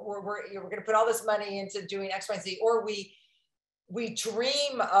 You know, we're going to put all this money into doing X, Y, and Z, or we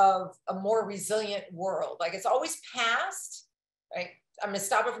dream of a more resilient world. Like it's always past, right? I'm going to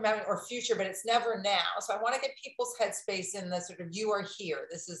stop it from having, or future, but it's never now. So I want to get people's headspace in the sort of, you are here.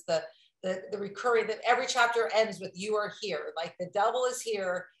 This is the recurring, that every chapter ends with, you are here. Like the devil is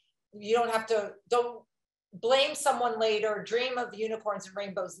here. You don't blame someone later, dream of unicorns and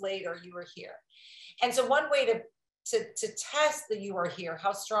rainbows later, you are here. And so one way to test the you are here,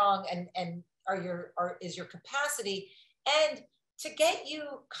 how strong and is your capacity, and to get you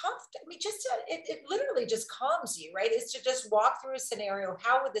comfortable. I mean, it literally just calms you, right? Is to just walk through a scenario.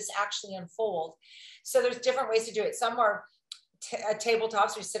 How would this actually unfold? So there's different ways to do it. Some are tabletops,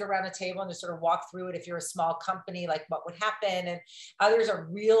 where you sit around a table and just sort of walk through it. If you're a small company, like what would happen. And others are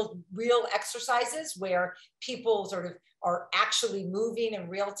real exercises where people sort of are actually moving in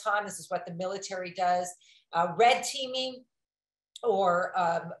real time. This is what the military does. Red teaming, or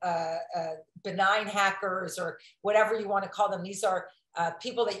benign hackers, or whatever you want to call them. These are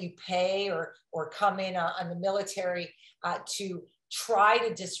people that you pay or come in on the military to try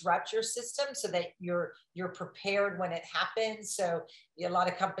to disrupt your system so that you're prepared when it happens. So a lot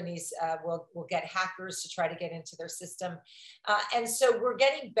of companies will get hackers to try to get into their system. And so we're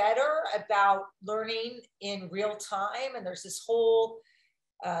getting better about learning in real time. And there's this whole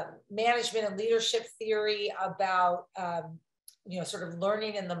management and leadership theory about sort of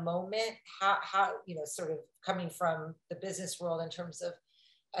learning in the moment, how sort of coming from the business world in terms of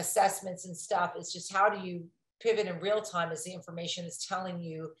assessments and stuff. It's just, how do you pivot in real time as the information is telling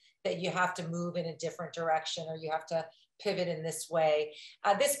you that you have to move in a different direction, or you have to pivot in this way.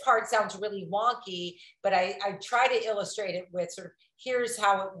 This part sounds really wonky, but I try to illustrate it with sort of, here's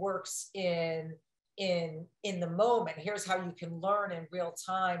how it works in the moment. Here's how you can learn in real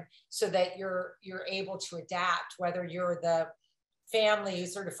time so that you're able to adapt, whether you're the family who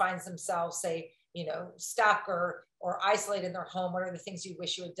sort of finds themselves, say, stuck or isolated in their home. What are the things you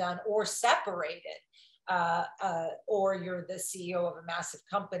wish you had done, or separated, or you're the CEO of a massive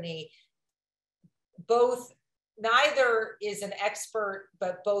company? Neither is an expert,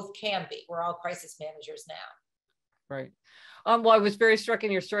 but both can be. We're all crisis managers now. Right. Well, I was very struck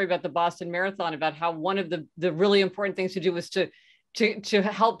in your story about the Boston Marathon, about how one of the really important things to do was to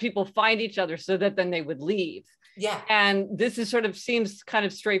help people find each other so that then they would leave. Yeah. And this is sort of seems kind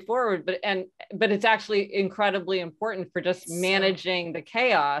of straightforward, but it's actually incredibly important for just managing the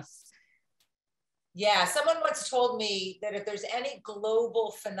chaos. Yeah. Someone once told me that if there's any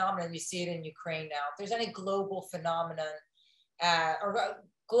global phenomenon, you see it in Ukraine now, if there's any global phenomenon or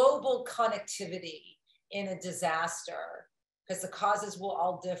global connectivity in a disaster, because the causes will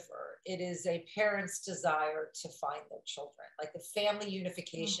all differ, it is a parent's desire to find their children. Like the family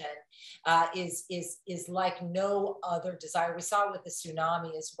unification is like no other desire. We saw it with the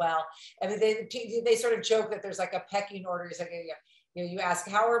tsunami as well. I mean, they sort of joke that there's like a pecking order. It's like, you ask,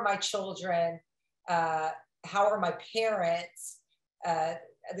 how are my children? How are my parents?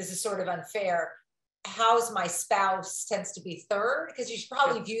 This is sort of unfair. How's my spouse tends to be third, because you should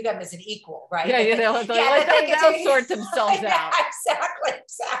probably view them as an equal, right? They'll sort themselves out.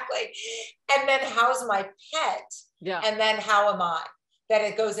 Exactly. And then how's my pet? Yeah. And then how am I? That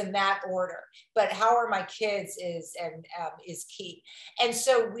it goes in that order. But how are my kids is key. And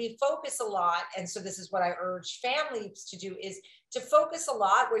so we focus a lot. And so this is what I urge families to do, is to focus a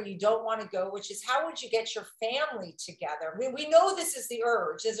lot where you don't want to go, which is, how would you get your family together? We know this is the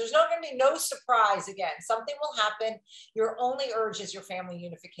urge. There's not going to be no surprise again. Something will happen. Your only urge is your family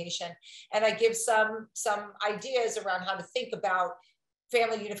unification. And I give some ideas around how to think about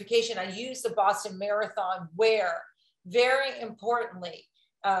family unification. I use the Boston Marathon, where, very importantly,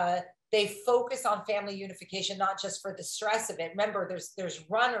 they focus on family unification, not just for the stress of it. Remember, there's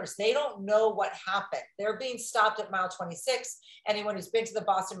runners, they don't know what happened. They're being stopped at mile 26. Anyone who's been to the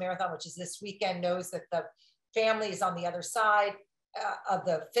Boston Marathon, which is this weekend, knows that the family is on the other side of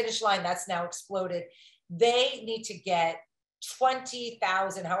the finish line. That's now exploded. They need to get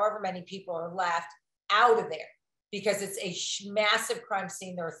 20,000, however many people are left, out of there, because it's a massive crime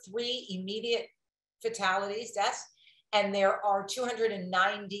scene. There are 3 immediate fatalities, deaths, and there are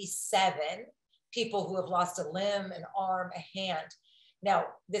 297 people who have lost a limb, an arm, a hand. Now,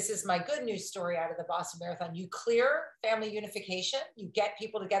 this is my good news story out of the Boston Marathon. You clear family unification, you get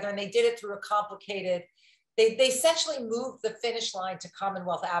people together, and they did it through a complicated they essentially moved the finish line to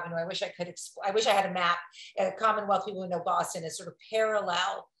Commonwealth Avenue. I wish I could, I wish I had a map. Commonwealth, people who know Boston, is sort of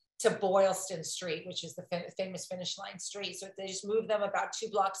parallel to Boylston Street, which is the famous finish line street. So they just moved them about 2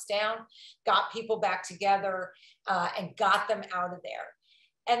 blocks down, got people back together, and got them out of there.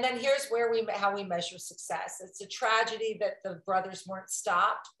 And then here's where how we measure success. It's a tragedy that the brothers weren't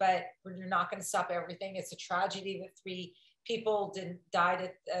stopped, but you're not going to stop everything. It's a tragedy that 3 people died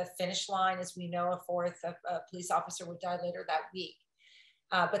at the finish line. As we know, a 4th police officer would die later that week.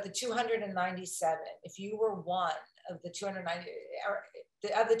 But the 297, if you were one of the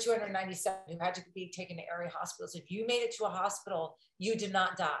 297 who had to be taken to area hospitals, if you made it to a hospital, you did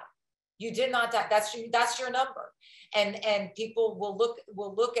not die. You did not die. That's your number. And people will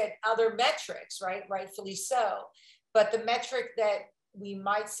look at other metrics, right? Rightfully so. But the metric that we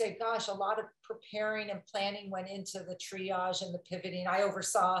might say, gosh, a lot of preparing and planning went into the triage and the pivoting. I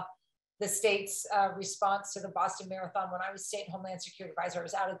oversaw the state's response to the Boston Marathon when I was state Homeland Security Advisor. I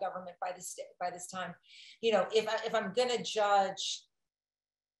was out of government by this time. You know, if I'm going to judge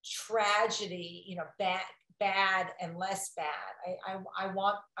tragedy, you know, bad and less bad, I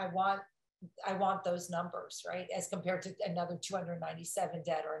want those numbers, right? As compared to another 297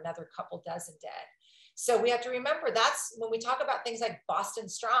 dead or another couple dozen dead. So we have to remember, that's when we talk about things like Boston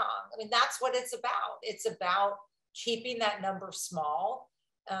Strong, I mean, that's what it's about. It's about keeping that number small,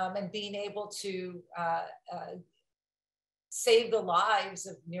 and being able to save the lives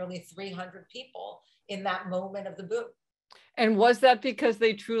of nearly 300 people in that moment of the boom. And was that because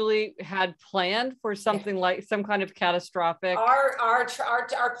they truly had planned for something like some kind of catastrophic? Our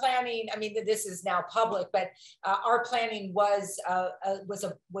planning, I mean, this is now public, but our planning was a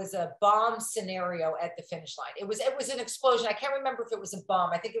bomb scenario at the finish line. It was an explosion. I can't remember if it was a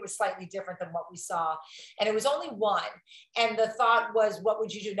bomb. I think it was slightly different than what we saw, and it was only one. And the thought was, what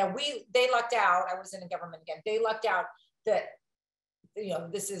would you do? Now they lucked out. I was in government again. They lucked out that, you know,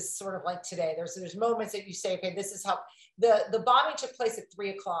 this is sort of like today. There's moments that you say, okay, this is how the bombing took place at 3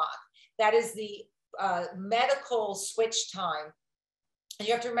 o'clock. That is the medical switch time. And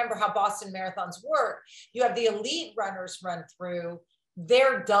you have to remember how Boston marathons work. You have the elite runners run through.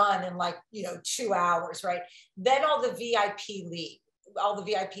 They're done in, like, you know, 2 hours, right? Then all the VIP leave. All the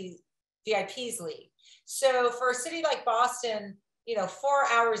VIPs leave. So for a city like Boston, you know, 4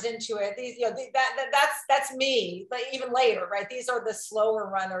 hours into it, these, you know, that's me, but even later, right? These are the slower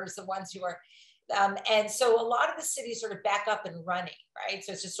runners, the ones who are, and so a lot of the cities sort of back up and running, right?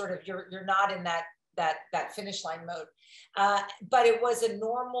 So it's just sort of, you're not in that finish line mode. But it was a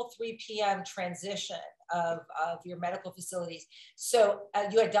normal 3 p.m. transition of your medical facilities. So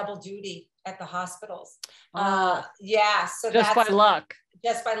you had double duty at the hospitals. Yeah. So just by luck.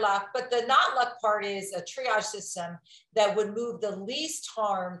 Just by luck. But the not luck part is a triage system that would move the least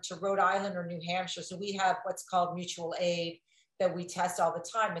harm to Rhode Island or New Hampshire. So we have what's called mutual aid that we test all the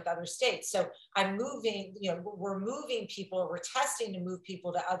time with other states. So I'm moving, you know, we're moving people, we're testing to move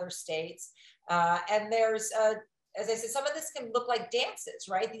people to other states. And there's, as I said, some of this can look like dances,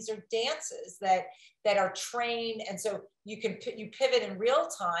 right? These are dances that are trained. And so you pivot in real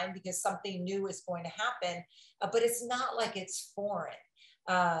time because something new is going to happen, but it's not like it's foreign.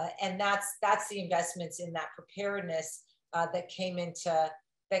 And that's the investments in that preparedness that came into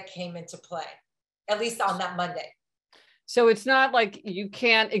play, at least on that Monday. So it's not like you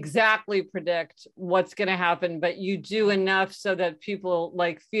can't exactly predict what's going to happen, but you do enough so that people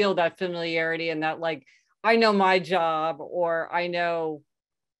like feel that familiarity and that, like, I know my job, or I know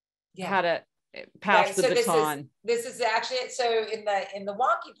how to pass the baton. This is actually, so in the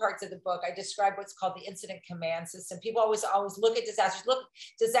wonky parts of the book, I describe what's called the incident command system. People always look at disasters.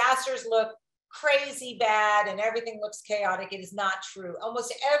 Disasters look crazy bad and everything looks chaotic. It is not true.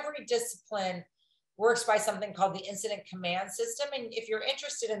 Almost every discipline works by something called the incident command system. And if you're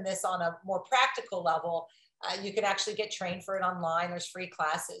interested in this on a more practical level, you can actually get trained for it online. There's free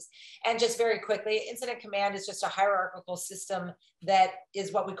classes. And just very quickly, incident command is just a hierarchical system that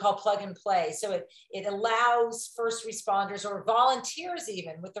is what we call plug and play. So it allows first responders or volunteers,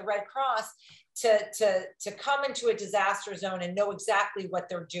 even with the Red Cross, to come into a disaster zone and know exactly what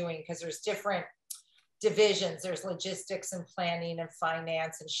they're doing, because there's different divisions. There's logistics and planning and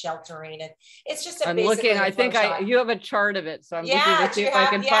finance and sheltering, and it's just a I'm looking. I think you have a chart of it, so I'm looking to see if I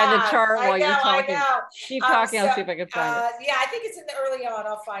can find the chart while you're talking. Keep talking. I'll see if I can find it. Yeah, I think it's in the early on.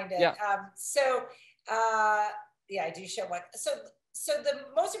 I'll find it. Yeah. Yeah, I do show one. So the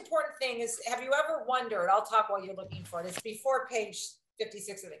most important thing is, have you ever wondered? I'll talk while you're looking for it. It's before page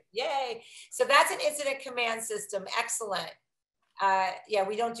 56 of it. Yay! So that's an incident command system. Excellent. Yeah,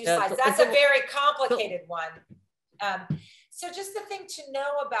 we don't do slides. That's a very complicated one. So just the thing to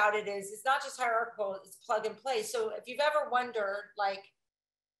know about it is it's not just hierarchical, it's plug and play. So if you've ever wondered, like,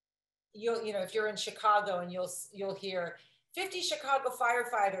 if you're in Chicago and you'll hear 50 Chicago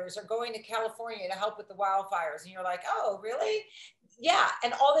firefighters are going to California to help with the wildfires. And you're like, oh, really? Yeah.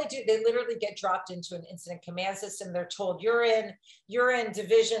 And all they do, they literally get dropped into an incident command system. They're told you're in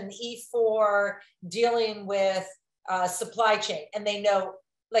division E4 dealing with supply chain. And they know,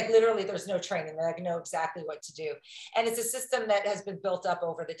 like, literally there's no training. They know exactly what to do. And it's a system that has been built up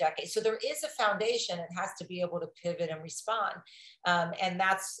over the decades. So there is a foundation. It has to be able to pivot and respond. And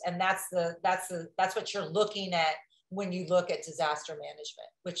that's what you're looking at when you look at disaster management,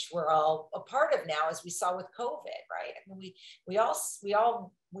 which we're all a part of now, as we saw with COVID, right? I mean, we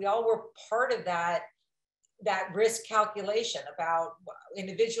all were part of that risk calculation about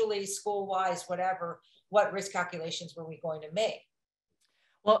individually, school-wise, whatever, what risk calculations were we going to make?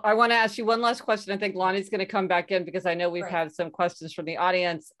 Well, I want to ask you one last question. I think Lonnie's going to come back in because I know we've had some questions from the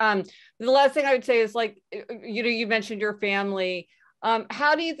audience. The last thing I would say is, like, you mentioned your family.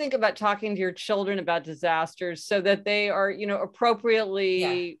 How do you think about talking to your children about disasters so that they are,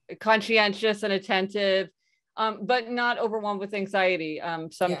 appropriately conscientious and attentive, but not overwhelmed with anxiety?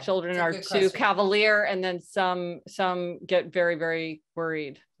 Some children are too cavalier, and then some get very, very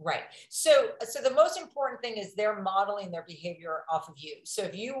worried. Right. So the most important thing is they're modeling their behavior off of you. So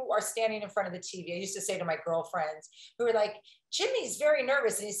if you are standing in front of the TV, I used to say to my girlfriends who were like, Jimmy's very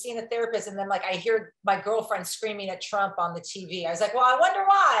nervous and he's seeing a therapist. And then, like, I hear my girlfriend screaming at Trump on the TV. I was like, well, I wonder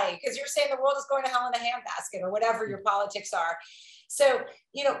why, because you're saying the world is going to hell in a handbasket or whatever your politics are. So,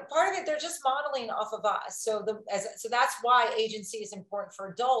 part of it, they're just modeling off of us. So that's why agency is important for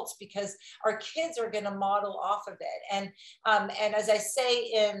adults, because our kids are going to model off of it. And as I say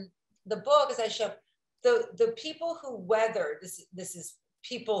in the book, as I show, the people who weathered this is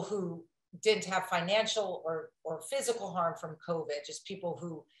people who didn't have financial or physical harm from COVID, just people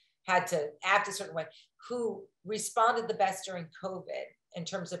who had to act a certain way, who responded the best during COVID in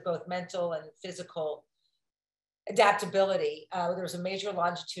terms of both mental and physical adaptability. There was a major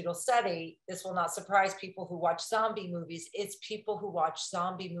longitudinal study. This will not surprise people who watch zombie movies. It's people who watch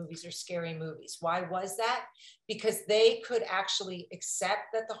zombie movies or scary movies. Why was that? Because they could actually accept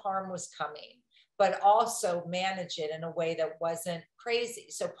that the harm was coming, but also manage it in a way that wasn't crazy.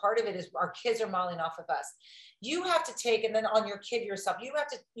 So part of it is our kids are modeling off of us. You have to take, and then on your kid yourself, you have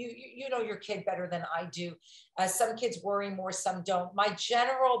to, you know your kid better than I do. Some kids worry more, some don't. My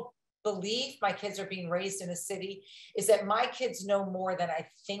general belief, my kids are being raised in a city, is that my kids know more than I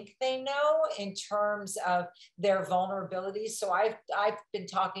think they know in terms of their vulnerabilities. So I've been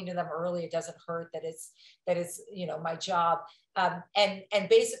talking to them early. It doesn't hurt that it's my job, and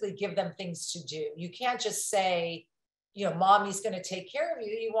basically give them things to do. You can't just say, mommy's going to take care of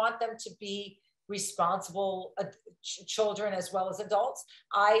you. You want them to be responsible children as well as adults.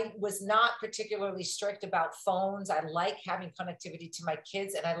 I was not particularly strict about phones. I like having connectivity to my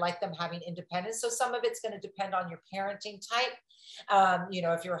kids, and I like them having independence. So some of it's going to depend on your parenting type.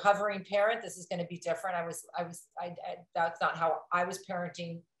 If you're a hovering parent, this is going to be different. That's not how I was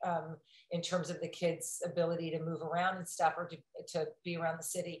parenting in terms of the kids' ability to move around and stuff, or to be around the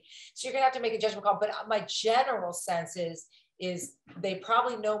city. So you're going to have to make a judgment call. But my general sense is they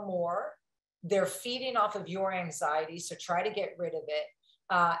probably know more. They're feeding off of your anxiety, so try to get rid of it,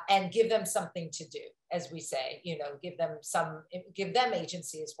 and give them something to do, as we say. Give them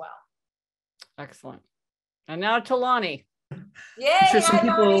agency as well. Excellent. And now to Lonnie. Yay! Hi,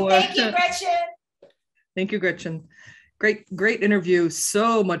 Lonnie. Thank you, Gretchen. Thank you, Gretchen. Great interview.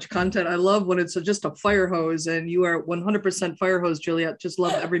 So much content. I love when it's just a fire hose, and you are 100% fire hose, Juliette. Just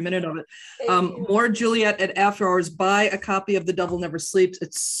love every minute of it. More Juliette at After Hours. Buy a copy of The Devil Never Sleeps.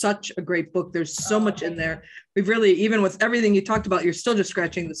 It's such a great book. There's so much in there. We've really, even with everything you talked about, you're still just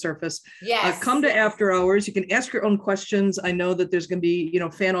scratching the surface. Yes. Come to After Hours. You can ask your own questions. I know that there's going to be,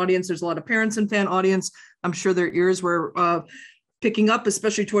 fan audience. There's a lot of parents in fan audience. I'm sure their ears were picking up,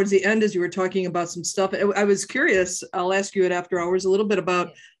 especially towards the end, as you were talking about some stuff. I was curious, I'll ask you at After Hours a little bit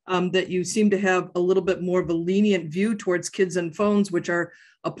about that you seem to have a little bit more of a lenient view towards kids and phones, which are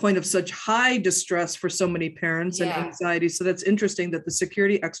a point of such high distress for so many parents and anxiety. So that's interesting that the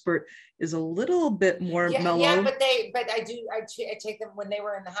security expert is a little bit more mellow. Yeah, but I take them when they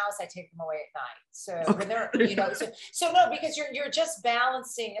were in the house. I take them away at night. So when they're, so no, because you're just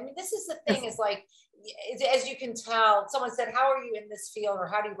balancing. I mean, this is the thing, is like, as you can tell, someone said, how are you in this field, or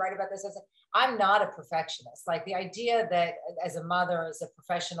how do you write about this? I said, I'm not a perfectionist. Like, the idea that as a mother, as a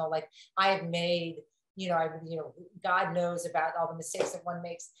professional, like, I have made, God knows about all the mistakes that one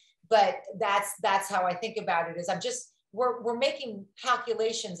makes, but that's how I think about it. Is I'm just we're making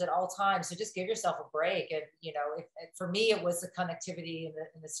calculations at all times. So just give yourself a break. And, you know, for me, it was the connectivity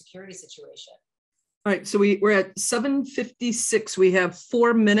and the security situation. All right, so we're at 7:56. We have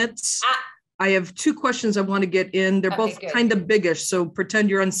 4 minutes. I have 2 questions I want to get in. They're both kind of biggish, so pretend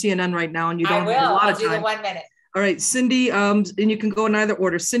you're on CNN right now and you don't have a lot of time. I'll do the 1 minute. All right, Cindy, and you can go in either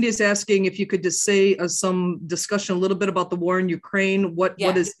order. Cindy is asking if you could just say some discussion a little bit about the war in Ukraine, what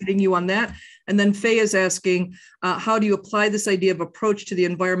is hitting you on that? And then Faye is asking, how do you apply this idea of approach to the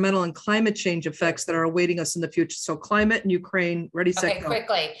environmental and climate change effects that are awaiting us in the future? So climate and Ukraine, ready, set, go.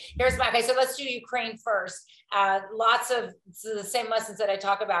 Quickly. Okay, so let's do Ukraine first. Lots of the same lessons that I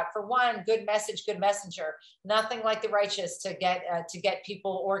talk about. For one, good message, good messenger. Nothing like the righteous to get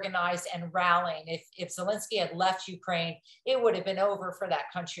people organized and rallying. If Zelensky had left Ukraine, it would have been over for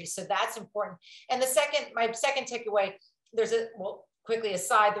that country. So that's important. And my second takeaway, quickly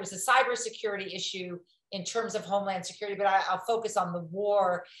aside, there's a cybersecurity issue in terms of Homeland Security, but I'll focus on the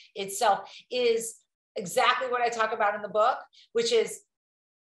war itself, is exactly what I talk about in the book, which is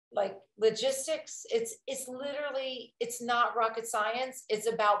like logistics. It's literally, it's not rocket science. It's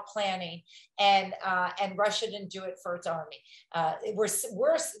about planning, and Russia didn't do it for its army.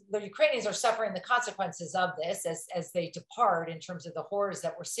 The Ukrainians are suffering the consequences of this as they depart in terms of the horrors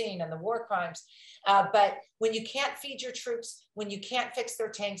that we're seeing and the war crimes. But when you can't feed your troops, when you can't fix their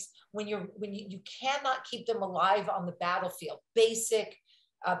tanks, when you cannot keep them alive on the battlefield, basic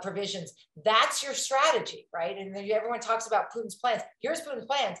provisions, that's your strategy, right? And then everyone talks about Putin's plans. Here's Putin's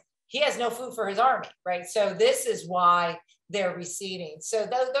plans. He has no food for his army, right? So this is why they're receding. So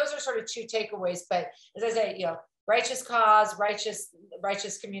those are sort of 2 takeaways. But as I say, you know, righteous cause,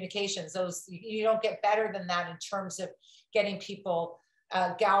 righteous communications. Those, you don't get better than that in terms of getting people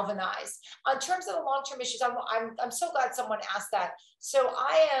galvanized. In terms of the long-term issues, I'm so glad someone asked that. So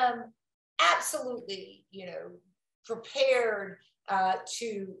I am absolutely, you know, prepared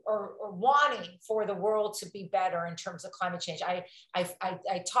or wanting for the world to be better in terms of climate change. I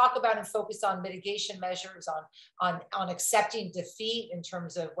talk about and focus on mitigation measures, on accepting defeat in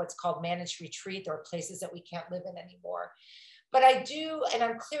terms of what's called managed retreat. There are places that we can't live in anymore. But I do, and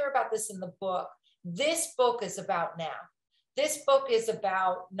I'm clear about this in the book, this book is about now. This book is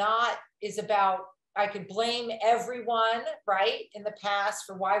about I could blame everyone, right, in the past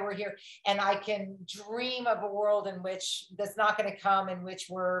for why we're here. And I can dream of a world in which that's not going to come, in which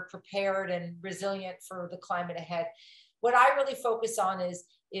we're prepared and resilient for the climate ahead. What I really focus on is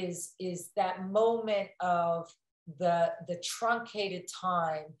that moment of the truncated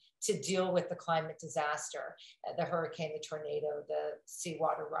time to deal with the climate disaster, the hurricane, the tornado, the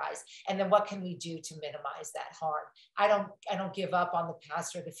seawater rise, and then what can we do to minimize that harm? I don't give up on the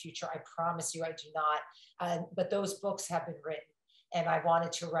past or the future. I promise you, I do not. But those books have been written, and I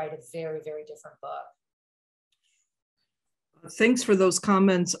wanted to write a very, very different book. Thanks for those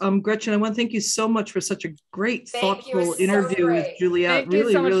comments. Gretchen, I want to thank you so much for such a great, thoughtful interview with Juliette.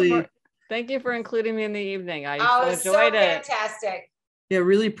 Thank you for including me in the evening. I enjoyed it. Fantastic. Yeah,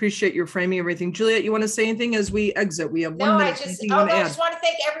 really appreciate your framing everything. Juliette, you want to say anything as we exit? We have 1 minute. I just want to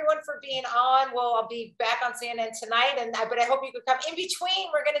thank everyone for being on. Well, I'll be back on CNN tonight, but I hope you could come. In between,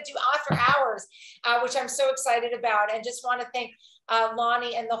 we're going to do after hours, which I'm so excited about. And just want to thank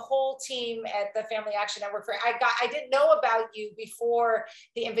Lonnie and the whole team at the Family Action Network. I didn't know about you before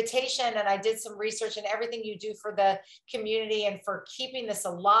the invitation, and I did some research, and everything you do for the community and for keeping this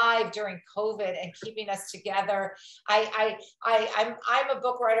alive during COVID and keeping us together. I'm a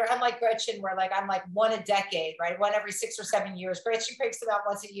book writer, unlike Gretchen, where I'm like one a decade, right? One every 6 or 7 years. Gretchen cranks them out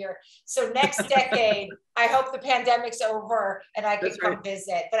once a year. So next decade, I hope the pandemic's over and I can come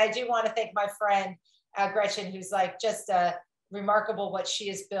visit. But I do want to thank my friend Gretchen, who's just remarkable what she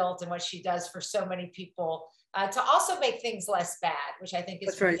has built and what she does for so many people, to also make things less bad, which I think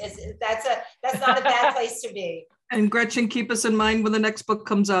is that's not a bad place to be. And Gretchen, keep us in mind when the next book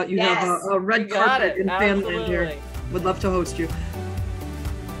comes out. You have a red carpet in Fanland here. Would love to host you.